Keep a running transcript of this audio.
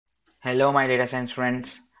Hello, my data science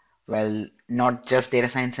friends. Well, not just data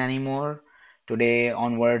science anymore. Today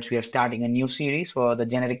onwards, we are starting a new series for the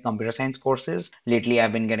generic computer science courses. Lately,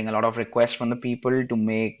 I've been getting a lot of requests from the people to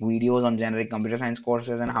make videos on generic computer science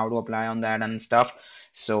courses and how to apply on that and stuff.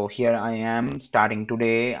 So here I am starting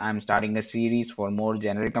today. I'm starting a series for more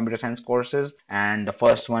generic computer science courses, and the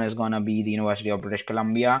first one is gonna be the University of British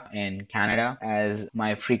Columbia in Canada. As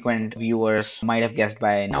my frequent viewers might have guessed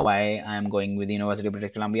by now, why I'm going with the University of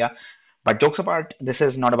British Columbia. But jokes apart, this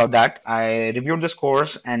is not about that. I reviewed this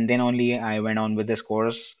course and then only I went on with this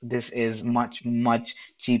course. This is much, much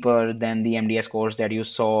cheaper than the MDS course that you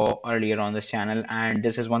saw earlier on this channel. And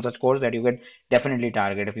this is one such course that you could definitely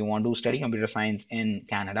target if you want to study computer science in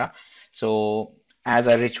Canada. So, as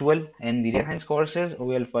a ritual in the data science courses,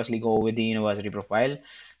 we'll firstly go with the university profile.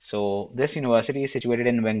 So, this university is situated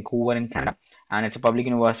in Vancouver in Canada, and it's a public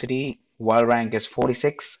university. World rank is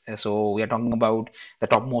 46. So, we are talking about the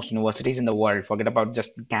topmost universities in the world. Forget about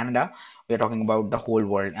just Canada. We are talking about the whole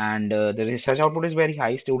world. And the research output is very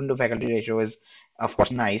high. Student to faculty ratio is, of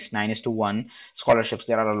course, nice, 9 is to 1. Scholarships,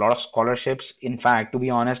 there are a lot of scholarships. In fact, to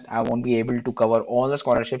be honest, I won't be able to cover all the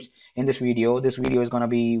scholarships in this video. This video is going to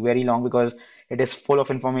be very long because it is full of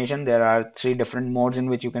information. There are three different modes in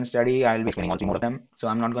which you can study. I'll be explaining all three modes of them. So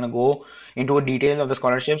I'm not going to go into a detail of the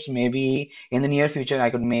scholarships. Maybe in the near future,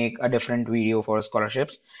 I could make a different video for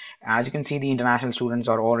scholarships. As you can see, the international students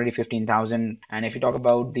are already 15,000. And if you talk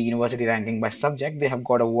about the university ranking by subject, they have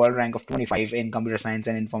got a world rank of 25 in computer science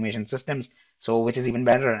and information systems. So, which is even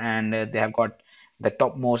better. And they have got the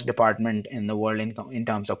topmost department in the world in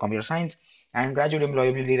terms of computer science. And graduate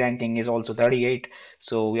employability ranking is also 38.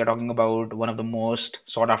 So, we are talking about one of the most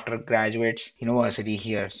sought after graduates university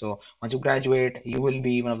here. So, once you graduate, you will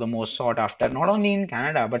be one of the most sought after, not only in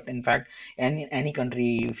Canada, but in fact, any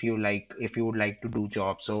country if you would like to do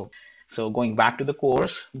jobs. So going back to the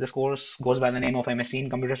course, this course goes by the name of MSc in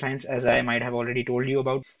Computer Science, as I might have already told you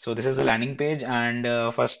about. So this is the landing page,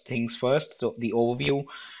 and first things first. So the overview,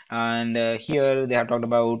 and here they have talked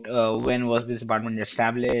about when was this department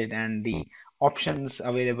established and the options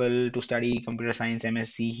available to study computer science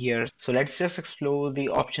MSc here. So let's just explore the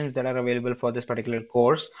options that are available for this particular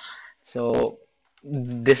course. So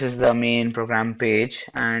this is the main program page,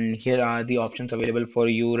 and here are the options available for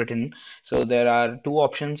you written. So there are two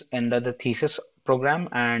options under the thesis program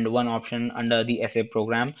and one option under the essay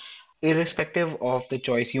program. Irrespective of the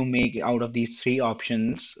choice you make out of these three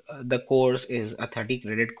options, the course is a 30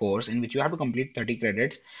 credit course in which you have to complete 30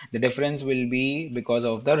 credits. The difference will be because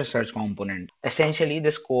of the research component. Essentially,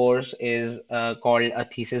 this course is called a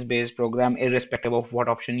thesis based program, irrespective of what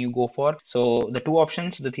option you go for. So, the two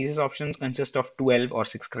options, the thesis options consist of 12 or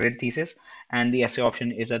 6 credit thesis, and the essay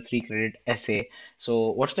option is a 3 credit essay. So,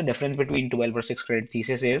 what's the difference between 12 or 6 credit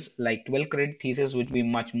thesis is like 12 credit thesis would be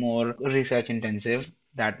much more research intensive.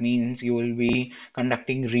 That means you will be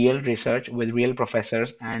conducting real research with real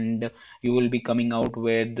professors, and you will be coming out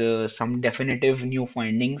with some definitive new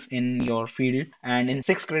findings in your field. And in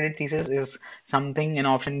 6 credit thesis is something, an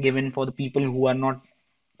option given for the people who are not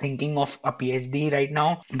thinking of a PhD right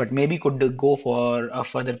now, but maybe could go for a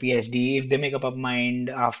further PhD if they make up a mind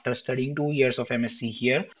after studying 2 years of MSc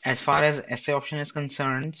here. As far as essay option is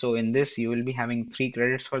concerned, so in this you will be having 3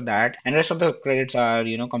 credits for that, and rest of the credits are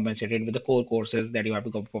compensated with the core courses that you have to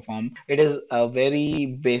go perform. It is a very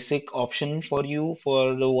basic option for you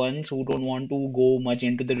for the ones who don't want to go much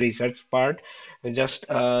into the research part. Just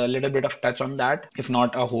a little bit of touch on that. If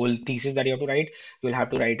not a whole thesis that you have to write, you'll have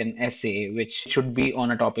to write an essay which should be on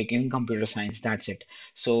a topic in computer science. That's it.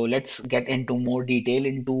 So let's get into more detail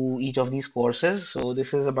into each of these courses. So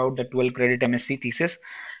this is about the 12 credit MSc thesis.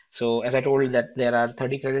 So as I told that there are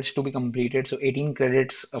 30 credits to be completed. So 18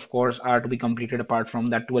 credits, of course, are to be completed apart from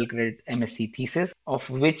that 12 credit MSc thesis, of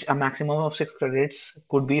which a maximum of 6 credits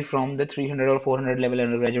could be from the 300 or 400 level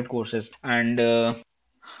undergraduate courses. And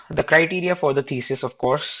the criteria for the thesis, of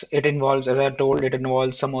course, it involves, as I told, it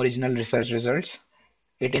involves some original research results.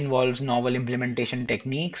 It involves novel implementation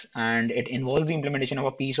techniques, and it involves the implementation of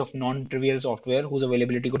a piece of non-trivial software whose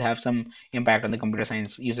availability could have some impact on the computer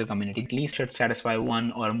science user community. At least should satisfy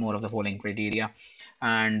one or more of the following criteria.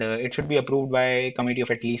 And it should be approved by a committee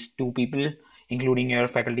of at least 2 people, including your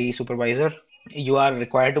faculty supervisor. You are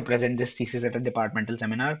required to present this thesis at a departmental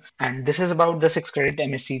seminar. And this is about the 6 credit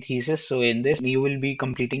MSc thesis. So in this, you will be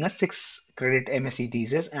completing a 6 credit MSc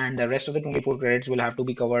thesis, and the rest of the 24 credits will have to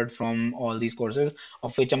be covered from all these courses,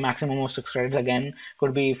 of which a maximum of 6 credits again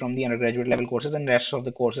could be from the undergraduate level courses, and rest of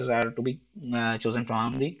the courses are to be chosen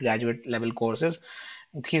from the graduate level courses.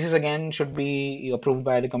 Thesis again should be approved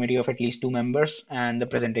by the committee of at least 2 members, and the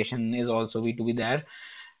presentation is also be to be there.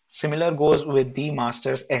 Similar goes with the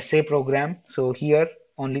master's essay program. So here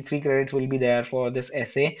only 3 credits will be there for this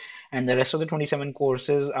essay, and the rest of the 27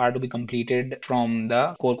 courses are to be completed from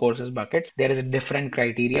the core courses buckets. There is a different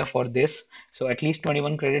criteria for this. So at least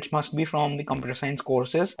 21 credits must be from the computer science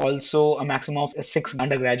courses. Also, a maximum of 6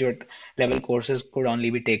 undergraduate level courses could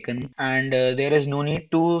only be taken, and there is no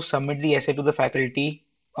need to submit the essay to the faculty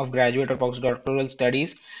of graduate or postdoctoral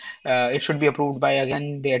studies. It should be approved by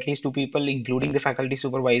again the at least two people, including the faculty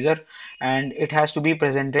supervisor, and it has to be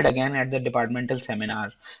presented again at the departmental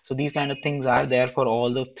seminar. So these kind of things are there for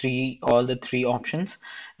all the three options.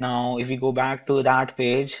 Now, if we go back to that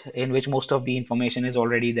page in which most of the information is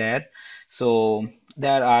already there, so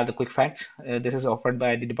there are the quick facts. This is offered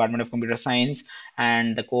by the Department of Computer Science,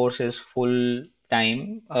 and the course is full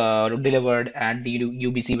time delivered at the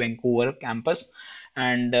UBC Vancouver campus.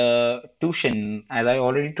 And tuition, as I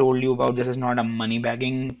already told you about, this is not a money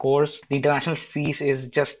bagging course. The international fees is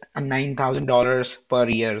just $9,000 per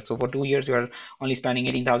year. So for 2 years, you are only spending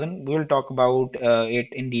 18,000. We will talk about it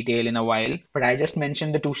in detail in a while. But I just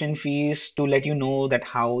mentioned the tuition fees to let you know that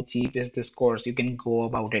how cheap is this course. You can go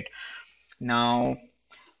about it. Now,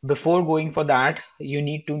 before going for that, you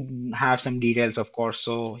need to have some details, of course.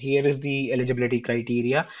 So here is the eligibility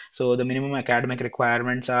criteria. So the minimum academic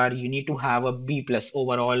requirements are you need to have a B plus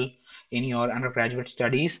overall in your undergraduate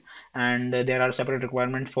studies, and there are separate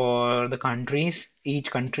requirements for the countries, each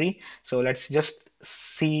country. So let's just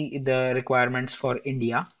see the requirements for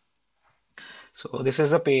India. So this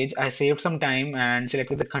is the page. I saved some time and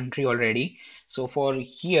selected the country already. So for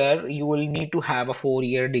here, you will need to have a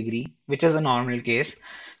 4-year degree, which is a normal case.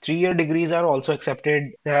 3-year degrees are also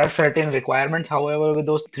accepted. There are certain requirements, however, with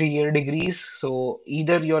those 3-year degrees. So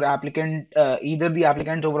either the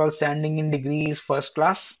applicant's overall standing in degree is first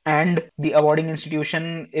class, and the awarding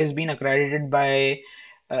institution is being accredited by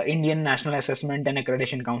Indian National Assessment and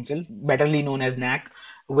Accreditation Council, betterly known as NAC,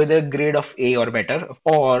 with a grade of A or better,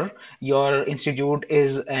 or your institute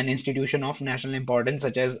is an institution of national importance,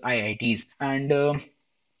 such as IITs. And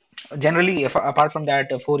generally, if, apart from that,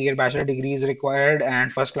 a 4-year bachelor degree is required,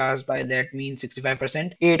 and first class by that means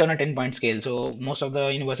 65%, 8 on a 10-point scale. So most of the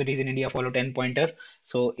universities in India follow 10-pointer.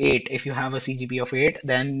 So 8, if you have a CGP of 8,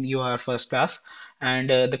 then you are first class. And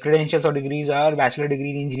the credentials or degrees are bachelor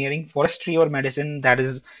degree in engineering, forestry, or medicine. That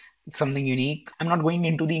is something unique. I'm not going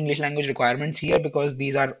into the English language requirements here because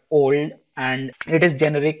these are old and it is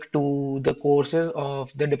generic to the courses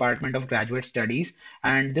of the Department of Graduate Studies,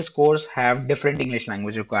 and this course have different English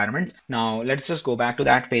language requirements. Now let's just go back to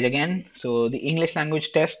that page again. So the English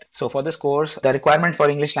language test. So for this course, the requirement for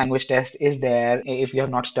English language test is there if you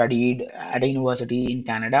have not studied at a university in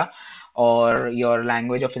Canada, or your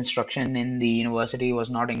language of instruction in the university was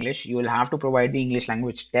not English, you will have to provide the English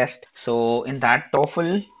language test. So in that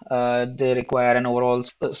TOEFL, they require an overall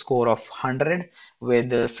score of 100 with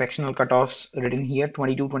the sectional cutoffs written here: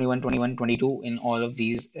 22, 21, 21, 22 in all of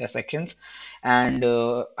these sections. And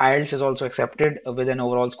IELTS is also accepted with an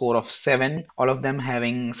overall score of 7, all of them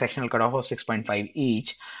having sectional cutoff of 6.5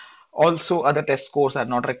 each. Also, other test scores are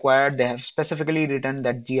not required. They have specifically written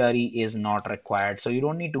that GRE is not required. So you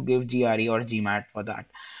don't need to give GRE or GMAT for that.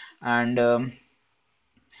 And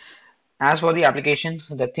as for the application,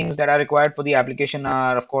 the things that are required for the application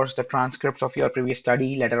are, of course, the transcripts of your previous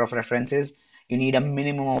study, letter of references. You need a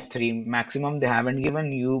minimum of 3. Maximum they haven't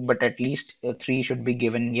given you, but at least 3 should be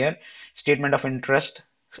given here. Statement of interest,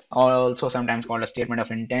 also sometimes called a statement of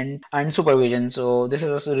intent, and supervision. So this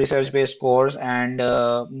is a research-based course, and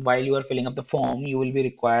while you are filling up the form, you will be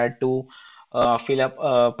required to fill up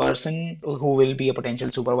a person who will be a potential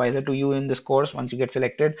supervisor to you in this course once you get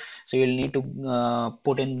selected. So you'll need to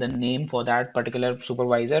put in the name for that particular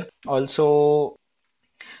supervisor. Also,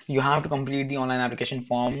 you have to complete the online application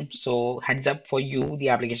form. So heads up for you, the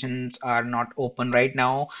applications are not open right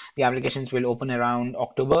now. The applications will open around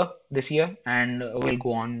October this year and will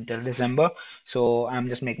go on till December. So I'm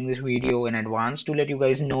just making this video in advance to let you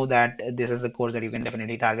guys know that this is the course that you can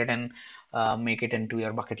definitely target and make it into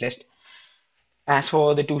your bucket list. As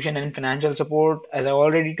for the tuition and financial support, as I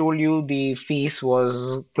already told you, the fees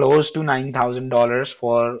was close to $9,000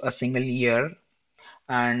 for a single year,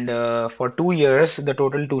 and for 2 years, the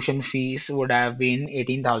total tuition fees would have been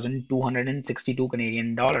 18,262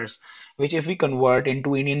 Canadian dollars, which, if we convert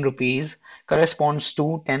into Indian rupees, corresponds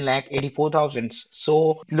to 10,84,000.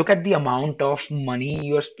 So look at the amount of money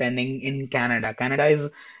you're spending in Canada. Canada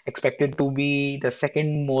is expected to be the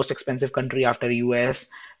second most expensive country after US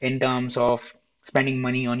in terms of spending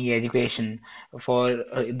money on education for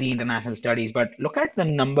the international studies. But look at the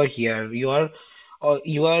number here. You are or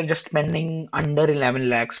you are just spending under 11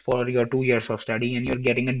 lakhs for your 2 years of study and you're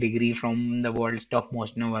getting a degree from the world's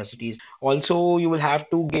topmost universities. Also, you will have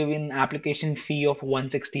to give an application fee of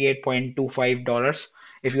 $168.25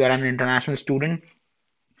 if you are an international student,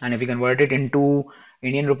 and if you convert it into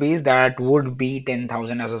Indian rupees, that would be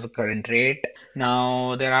 10,000 as of the current rate.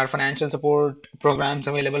 Now, there are financial support programs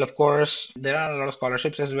available, of course. There are a lot of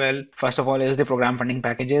scholarships as well. First of all, is the program funding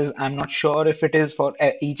packages. I'm not sure if it is for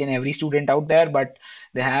each and every student out there, but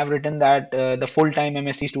they have written that the full-time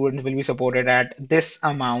MSc students will be supported at this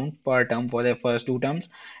amount per term for their first 2 terms.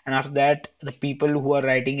 And after that, the people who are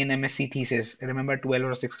writing an MSc thesis, remember 12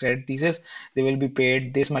 or 6 credit thesis, they will be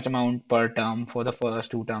paid this much amount per term for the first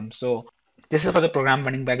 2 terms. So this is for the program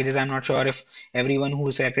funding packages. I'm not sure if everyone who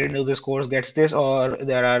is selected into this course gets this, or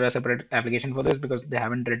there are a separate application for this because they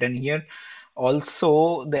haven't written here.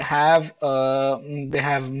 Also, they have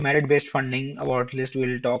merit-based funding award list.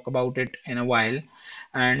 We'll talk about it in a while.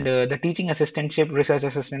 And the teaching assistantship, research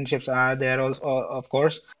assistantships are there also, of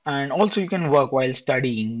course. And also, you can work while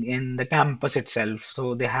studying in the campus itself.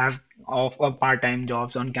 So they have of part-time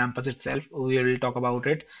jobs on campus itself. We will talk about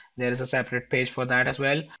it. There is a separate page for that as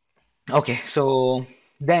well. Okay, so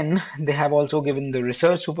then they have also given the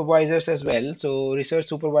research supervisors as well. So research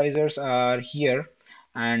supervisors are here,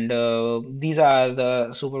 and these are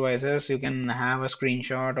the supervisors. You can have a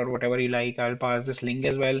screenshot or whatever you like. I'll pass this link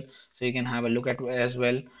as well, so you can have a look at as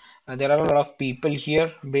well. There are a lot of people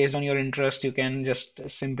here. Based on your interest, you can just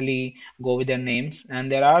simply go with their names.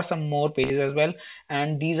 And there are some more pages as well.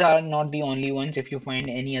 And these are not the only ones. If you find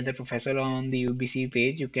any other professor on the UBC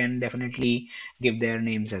page, you can definitely give their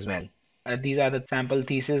names as well. These are the sample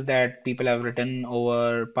theses that people have written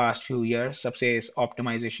over past few years. Subspace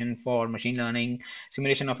optimization for machine learning,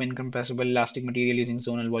 simulation of incompressible elastic material using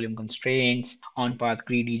zonal volume constraints, on-path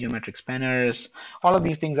greedy geometric spanners. All of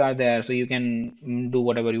these things are there, so you can do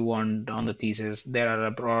whatever you want on the thesis. There are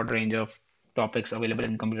a broad range of topics available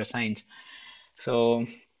in computer science. So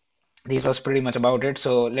this was pretty much about it.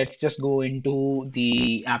 So let's just go into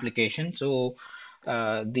the application. So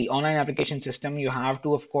the online application system, you have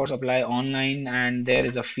to, of course, apply online, and there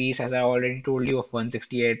is a fees, as I already told you, of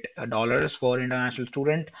 $168 for international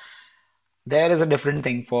student. There is a different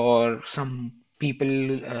thing for some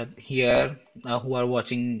people here who are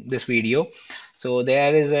watching this video. So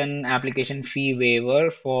there is an application fee waiver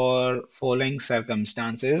for following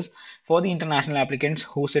circumstances for the international applicants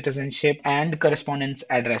whose citizenship and correspondence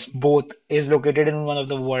address both is located in one of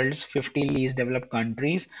the world's 50 least developed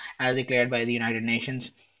countries as declared by the United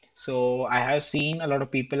Nations. So I have seen a lot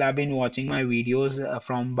of people have been watching my videos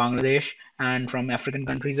from Bangladesh and from African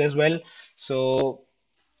countries as well. So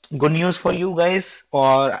good news for you guys,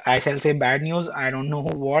 or I shall say bad news. I don't know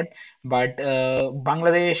what, but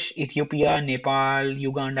Bangladesh, Ethiopia, Nepal,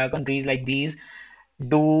 Uganda, countries like these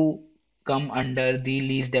do come under the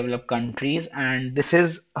least developed countries, and this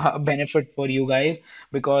is a benefit for you guys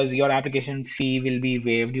because your application fee will be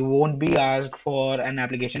waived. You won't be asked for an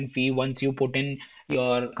application fee once you put in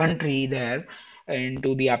your country there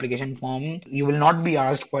into the application form. You will not be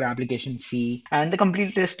asked for application fee, and the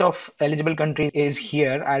complete list of eligible countries is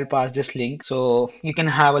here. I'll pass this link so you can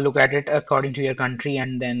have a look at it according to your country,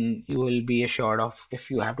 and then you will be assured of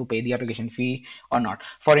if you have to pay the application fee or not.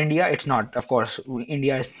 For India, it's not. Of course,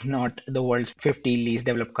 India is not the world's 50 least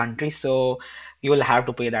developed countries, so you will have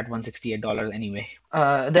to pay that $168 anyway.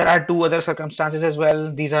 There are two other circumstances as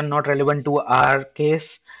well. These are not relevant to our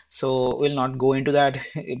case, so we'll not go into that.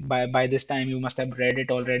 By this time, you must have read it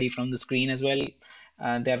already from the screen as well.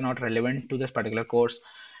 They are not relevant to this particular course.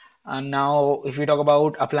 And now, if we talk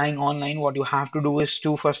about applying online, what you have to do is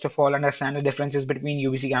to first of all understand the differences between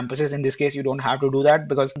UBC campuses. In this case, you don't have to do that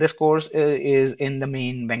because this course is in the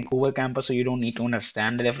main Vancouver campus, so you don't need to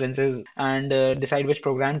understand the differences and decide which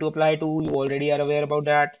program to apply to. You already are aware about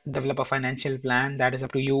that. Develop a financial plan, that is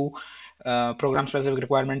up to you. Program specific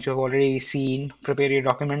requirements you have already seen. Prepare your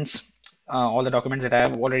documents, all the documents that I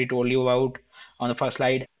have already told you about on the first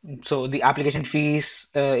slide. So the application fees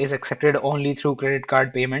is accepted only through credit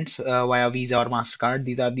card payments via Visa or MasterCard.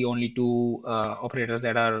 These are the only two operators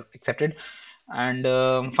that are accepted.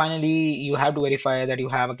 And finally, you have to verify that you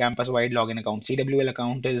have a campus-wide login account. CWL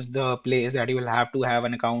account is the place that you will have to have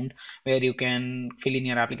an account where you can fill in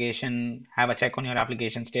your application, have a check on your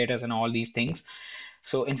application status, and all these things.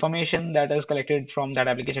 So information that is collected from that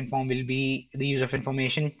application form will be the use of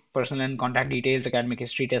information, personal and contact details, academic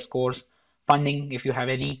history, test scores, funding, if you have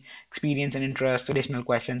any experience and interest, additional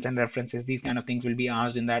questions and references. These kind of things will be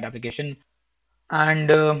asked in that application.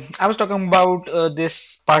 And I was talking about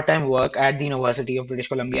this part-time work at the University of British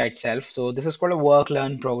Columbia itself. So this is called a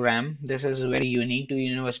work-learn program. This is very unique to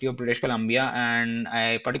University of British Columbia, and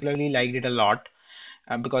I particularly liked it a lot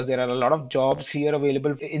because there are a lot of jobs here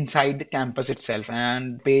available inside the campus itself,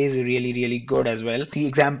 and pay is really, really good as well. The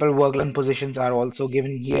example work-learn positions are also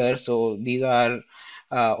given here. So these are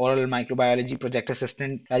oral microbiology project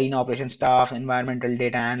assistant, arena operation staff, environmental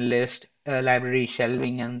data analyst, library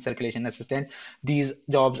shelving and circulation assistant. These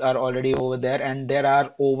jobs are already over there, and there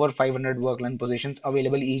are over 500 work-learn positions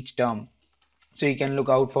available each term. So you can look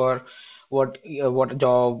out for what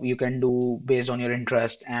job you can do based on your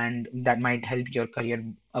interest, and that might help your career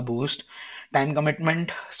a boost. Time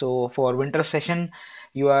commitment. So for winter session,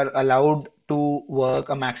 you are allowed to work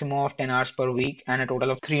a maximum of 10 hours per week and a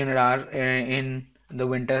total of 300 hours in the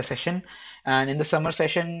winter session. And in the summer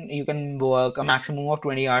session, you can work a maximum of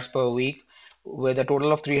 20 hours per week with a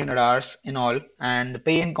total of 300 hours in all. And the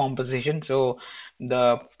pay and compensation. So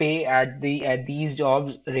the pay at these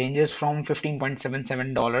jobs ranges from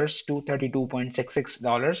 $15.77 to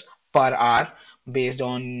 $32.66 per hour based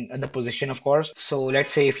on the position, of course. So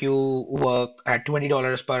let's say if you work at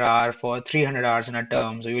 $20 per hour for 300 hours in a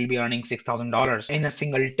term, so you'll be earning $6,000 in a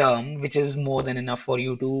single term, which is more than enough for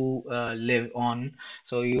you to live on.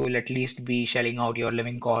 So you will at least be shelling out your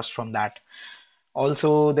living costs from that.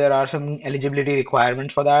 Also, there are some eligibility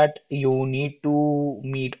requirements for that. You need to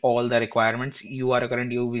meet all the requirements. You are a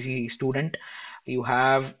current UBC student. You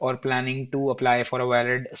have or planning to apply for a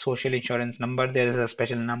valid social insurance number. There is a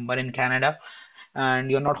special number in Canada,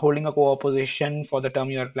 and you're not holding a co-op position for the term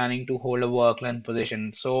you are planning to hold a work-learn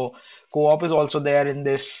position. So co-op is also there in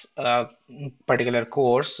this particular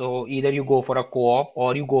course. So either you go for a co-op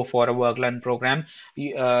or you go for a work-learn program.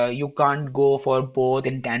 You can't go for both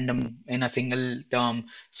in tandem in a single term.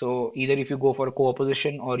 So either if you go for a co-op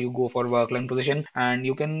position or you go for work-learn position, and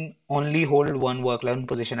you can only hold one work-learn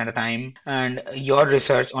position at a time. And your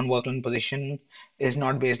research on work-learn position is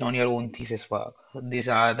not based on your own thesis work. These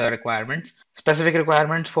are the requirements. Specific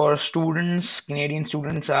requirements for students. Canadian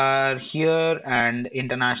students are here, and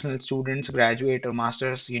international students, graduate or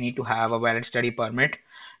masters, you need to have a valid study permit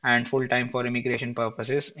and full time for immigration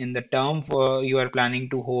purposes in the term for you are planning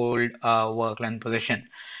to hold a work-learn position.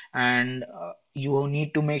 And you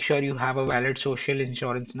need to make sure you have a valid social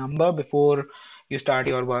insurance number before you start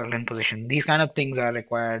your work-learn position. These kind of things are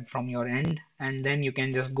required from your end, and then you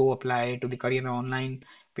can just go apply to the Career Online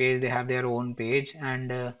page. They have their own page,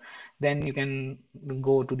 and then you can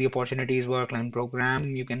go to the opportunities work-learn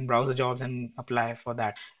program. You can browse the jobs and apply for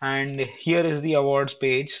that. And here is the awards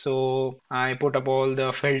page. So I put up all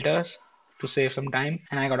the filters to save some time,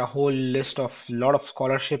 and I got a whole list of lot of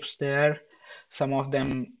scholarships there. Some of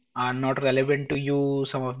them are not relevant to you,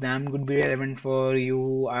 some of them could be relevant for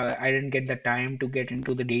you. I didn't get the time to get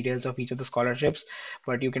into the details of each of the scholarships,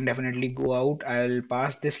 but you can definitely go out. I'll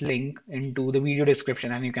pass this link into the video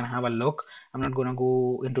description and you can have a look. I'm not gonna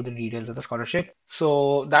go into the details of the scholarship.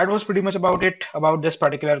 So that was pretty much about it about this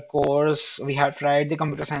particular course. We have tried the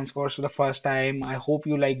computer science course for the first time. I hope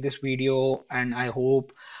you like this video, and I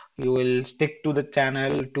hope you will stick to the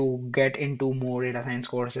channel to get into more data science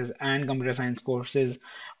courses and computer science courses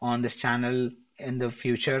on this channel in the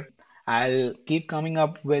future. I'll keep coming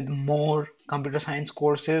up with more computer science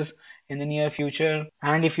courses in the near future.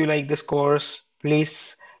 And if you like this course,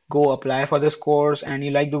 please go apply for this course. And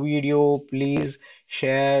you like the video, please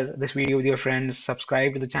share this video with your friends,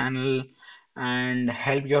 subscribe to the channel, and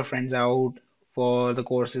help your friends out for the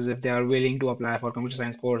courses if they are willing to apply for computer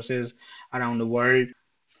science courses around the world.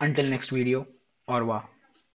 Until next video, au revoir.